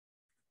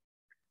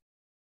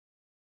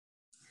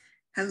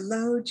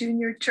Hello,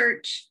 Junior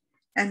Church,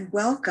 and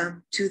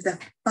welcome to the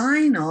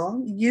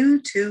final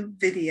YouTube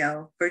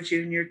video for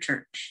Junior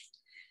Church.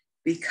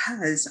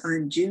 Because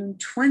on June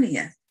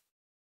 20th,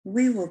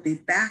 we will be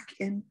back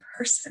in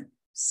person.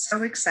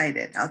 So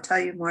excited. I'll tell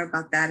you more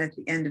about that at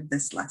the end of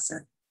this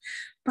lesson.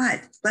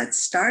 But let's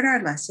start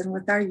our lesson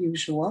with our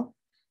usual,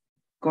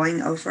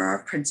 going over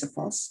our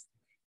principles.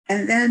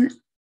 And then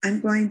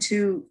I'm going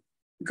to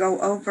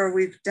go over,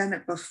 we've done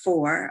it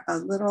before, a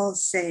little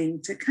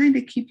saying to kind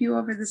of keep you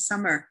over the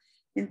summer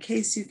in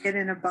case you get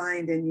in a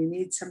bind and you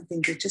need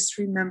something to just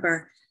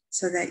remember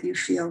so that you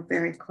feel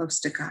very close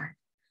to God.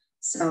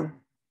 So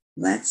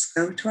let's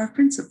go to our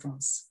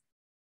principles.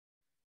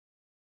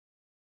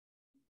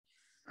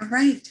 All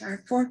right,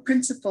 our 4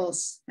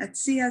 principles. At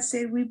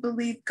CSA, we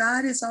believe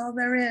God is all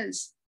there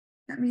is.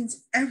 That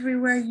means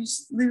everywhere you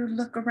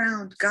look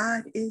around,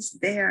 God is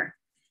there.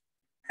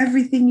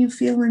 Everything you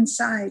feel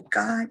inside,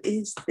 God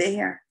is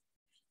there.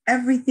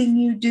 Everything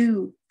you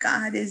do,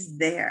 God is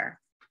there.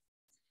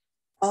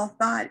 All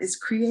thought is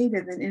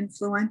creative and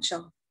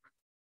influential.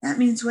 That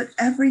means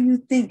whatever you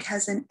think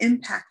has an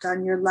impact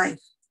on your life.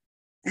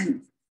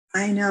 And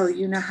I know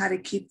you know how to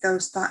keep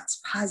those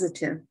thoughts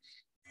positive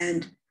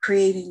and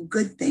creating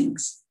good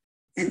things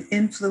and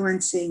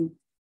influencing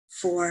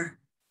for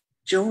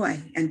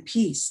joy and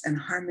peace and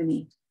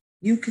harmony.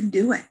 You can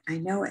do it. I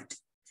know it.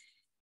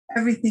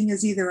 Everything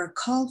is either a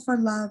call for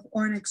love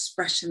or an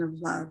expression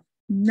of love.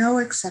 No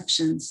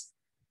exceptions.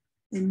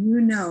 And you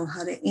know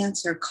how to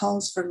answer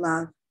calls for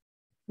love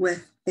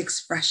with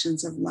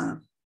expressions of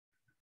love.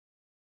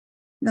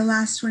 The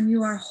last one,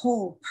 you are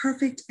whole,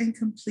 perfect, and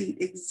complete,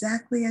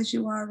 exactly as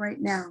you are right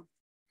now.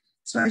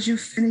 So as you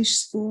finish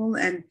school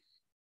and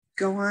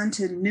go on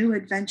to new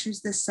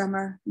adventures this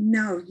summer,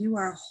 know you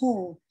are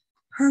whole,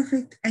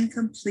 perfect, and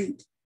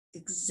complete,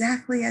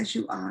 exactly as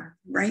you are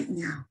right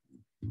now.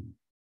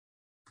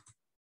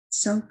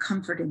 So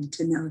comforting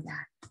to know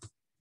that.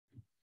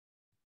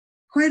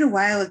 Quite a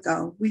while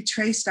ago, we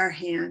traced our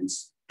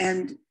hands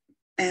and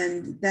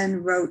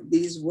then wrote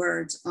these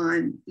words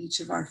on each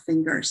of our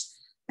fingers.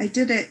 I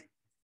did it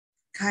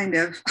kind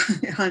of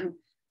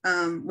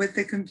with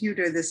the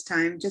computer this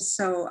time, just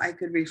so I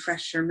could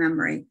refresh your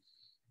memory.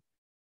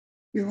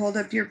 You hold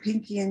up your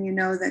pinky and you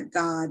know that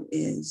God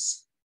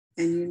is.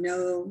 And you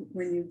know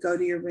when you go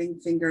to your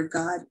ring finger,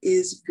 God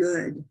is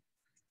good.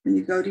 When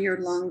you go to your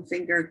long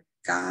finger,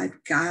 God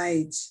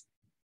guides.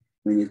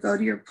 When you go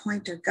to your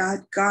pointer, God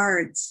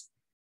guards.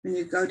 When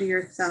you go to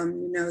your thumb,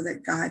 you know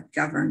that God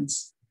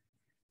governs.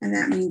 And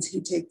that means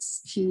it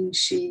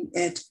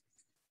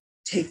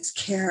takes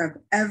care of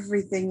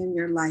everything in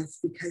your life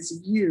because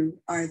you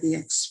are the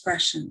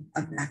expression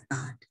of that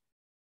God.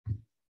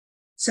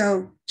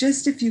 So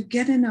just if you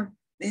get in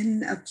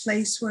a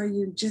place where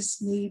you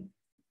just need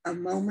a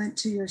moment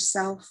to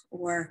yourself,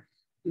 or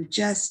you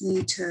just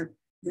need to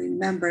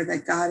remember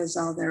that God is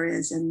all there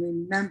is, and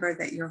remember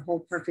that you're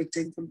whole, perfect,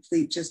 and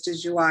complete just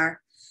as you are,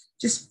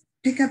 just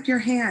pick up your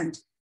hand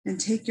and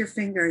take your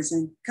fingers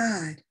and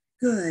God,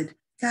 good,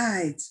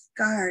 guides,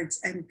 guards,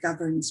 and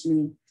governs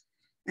me.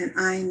 And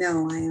I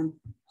know I am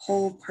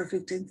whole,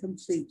 perfect, and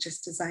complete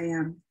just as I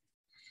am.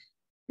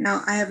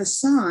 Now, I have a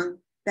song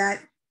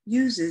that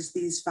uses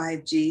these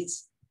 5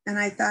 Gs, and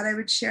I thought I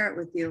would share it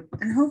with you.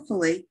 And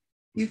hopefully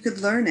you could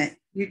learn it.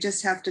 You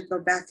just have to go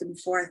back and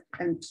forth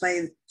and play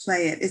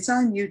it. It's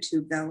on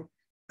YouTube, though,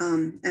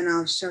 and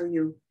I'll show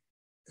you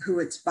who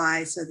it's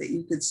by so that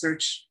you could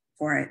search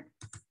for it.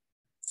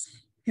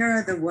 Here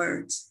are the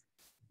words.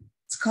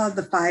 It's called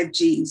the 5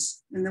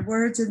 Gs, and the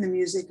words and the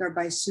music are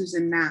by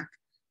Susan Mack,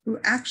 who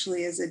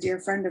actually is a dear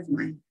friend of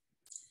mine.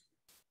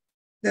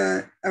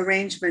 The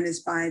arrangement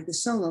is by the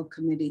Solo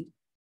Committee.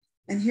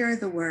 And here are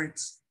the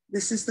words.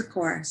 This is the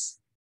chorus.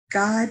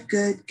 God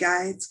good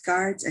guides,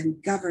 guards,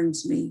 and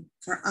governs me,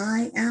 for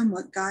I am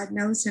what God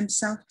knows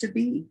himself to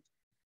be.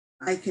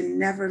 I can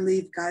never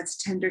leave God's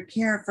tender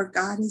care, for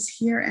God is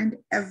here and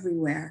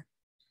everywhere.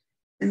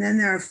 And then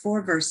there are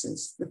 4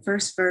 verses. The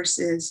first verse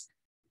is,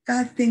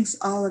 God thinks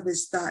all of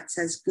his thoughts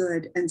as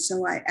good, and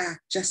so I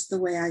act just the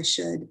way I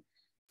should.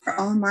 For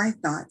all my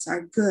thoughts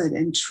are good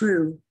and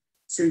true,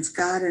 since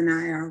God and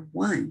I are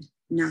one,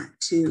 not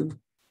two.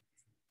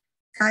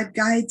 God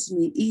guides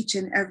me each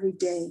and every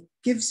day,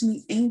 gives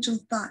me angel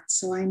thoughts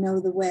so I know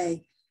the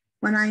way.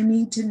 When I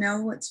need to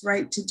know what's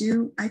right to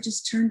do, I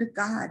just turn to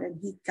God and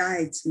he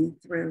guides me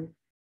through.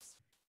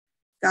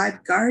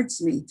 God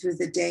guards me through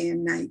the day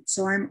and night,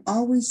 so I'm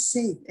always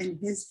safe in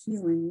his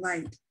healing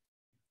light.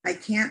 I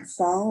can't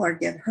fall or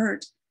get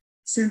hurt.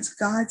 Since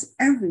God's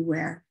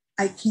everywhere,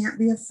 I can't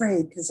be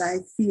afraid because I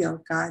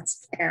feel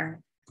God's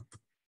care.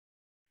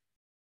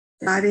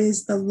 God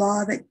is the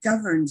law that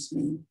governs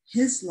me.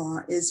 His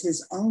law is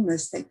his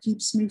allness that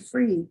keeps me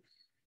free.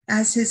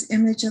 As his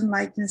image and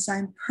likeness,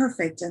 I'm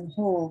perfect and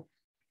whole.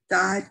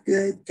 God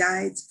good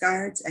guides,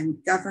 guards,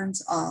 and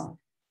governs all.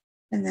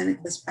 And then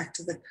it goes back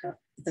to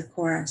the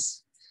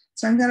chorus.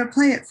 So I'm going to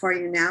play it for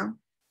you now,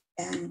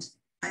 and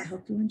I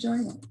hope you enjoy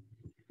it.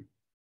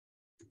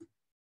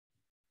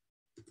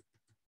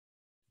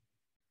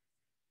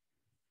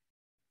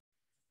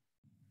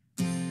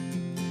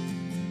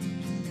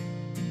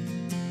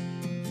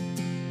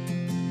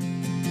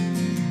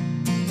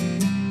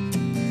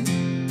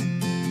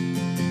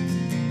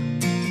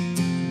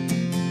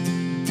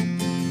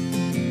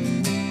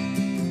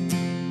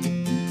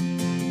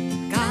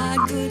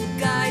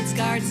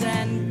 guards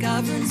and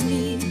governs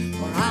me.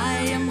 For I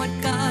am what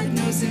God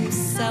knows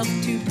himself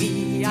to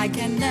be. I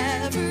can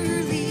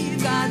never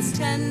leave God's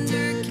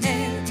tender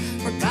care,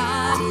 for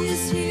God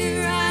is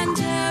here and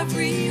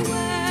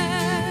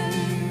everywhere.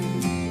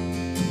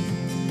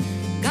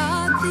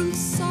 God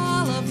thinks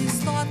all of his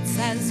thoughts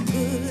as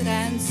good,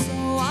 and so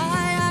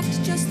I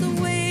act just the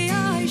way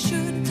I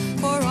should.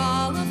 For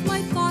all of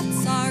my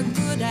thoughts are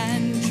good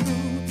and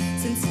true,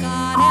 since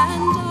God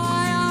and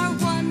I are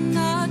one,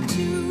 not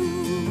two.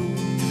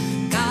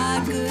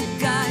 God good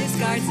guides,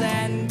 guards,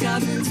 and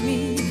governs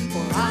me.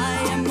 For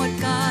I am what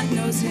God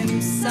knows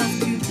himself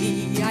to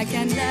be. I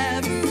can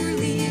never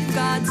leave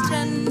God's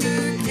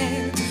tender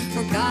care,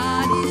 for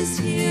God is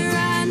here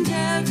and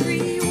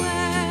everywhere.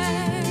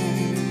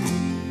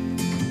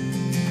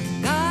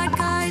 God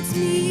guides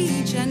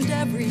me each and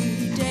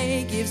every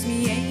day, gives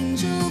me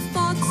angel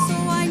thoughts so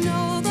I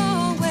know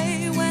the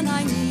way. When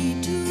I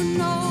need to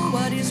know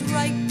what is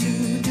right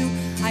to do,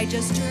 I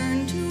just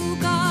turn to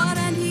God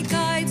and he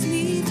guides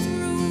me through.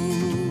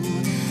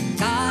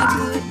 God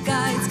good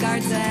guides,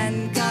 guards,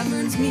 and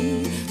governs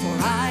me. For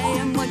I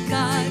am what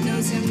God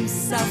knows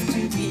himself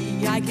to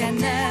be. I can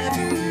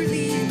never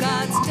leave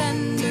God's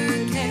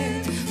tender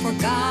care, for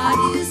God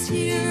is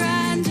here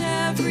and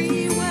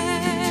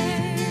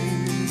everywhere.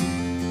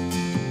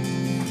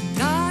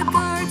 God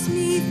guards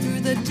me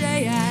through the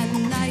day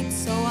and night,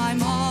 so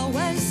I'm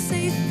always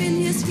safe in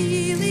his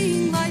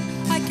healing light.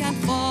 I can't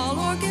fall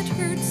or get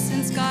hurt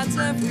since God's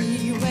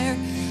everywhere.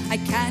 I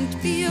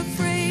can't be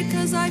afraid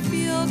 'cause I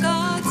feel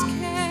God's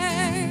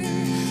care.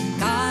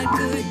 God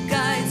good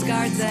guides,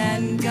 guards,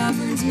 and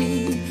governs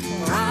me.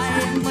 For I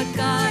am what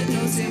God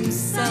knows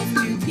himself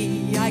to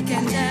be. I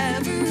can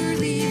never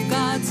leave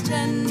God's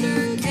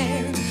tender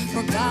care,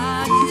 for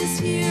God is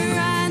here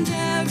and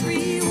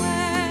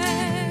everywhere.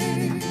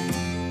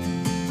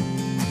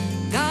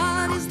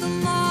 God is the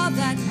law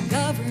that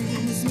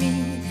governs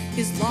me.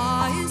 His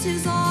law is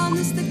his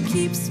almness that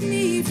keeps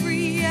me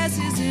free. As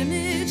his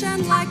image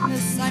and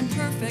likeness, I'm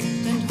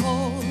perfect and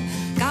whole.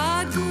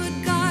 God good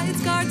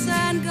guides, guards,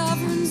 and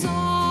governs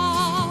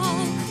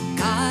all.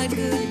 God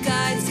good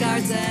guides,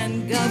 guards,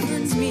 and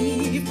governs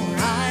me. For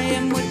I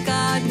am what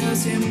God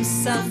knows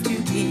himself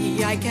to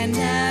be. I can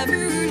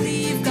never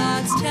leave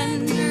God's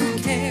tender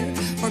care,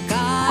 for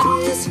God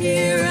is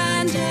here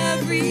and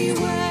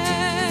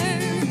everywhere.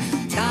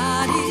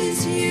 God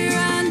is here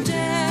and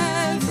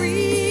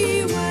everywhere.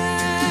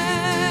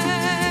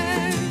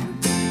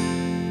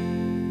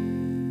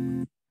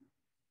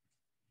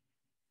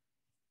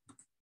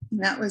 And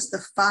that was the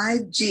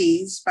 5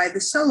 G's by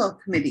the Solo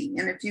Committee.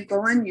 And if you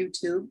go on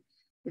YouTube,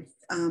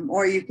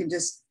 or you can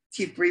just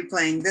keep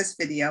replaying this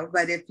video,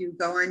 but if you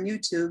go on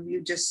YouTube,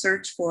 you just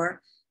search for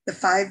the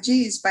 5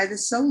 G's by the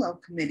Solo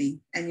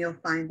Committee and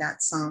you'll find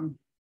that song.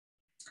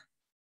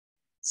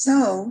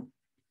 So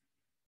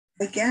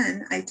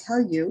again, I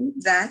tell you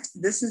that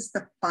this is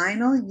the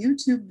final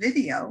YouTube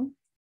video,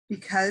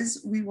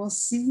 because we will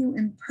see you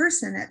in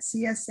person at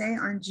CSA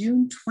on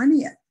June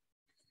 20th.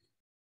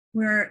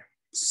 We're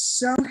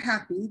so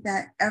happy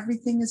that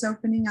everything is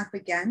opening up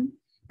again,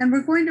 and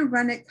we're going to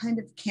run it kind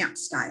of camp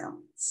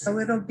style. So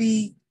it'll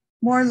be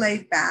more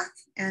laid back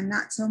and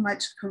not so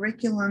much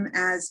curriculum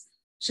as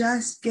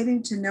just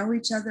getting to know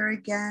each other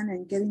again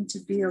and getting to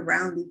be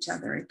around each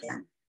other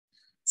again.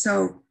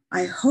 So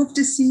I hope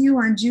to see you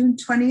on June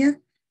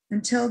 20th.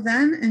 Until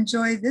then,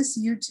 enjoy this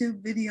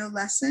YouTube video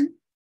lesson,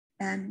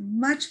 and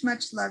much,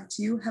 much love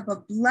to you. Have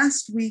a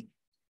blessed week,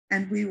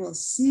 and we will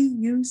see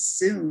you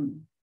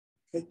soon.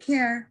 Take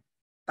care.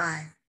 Bye.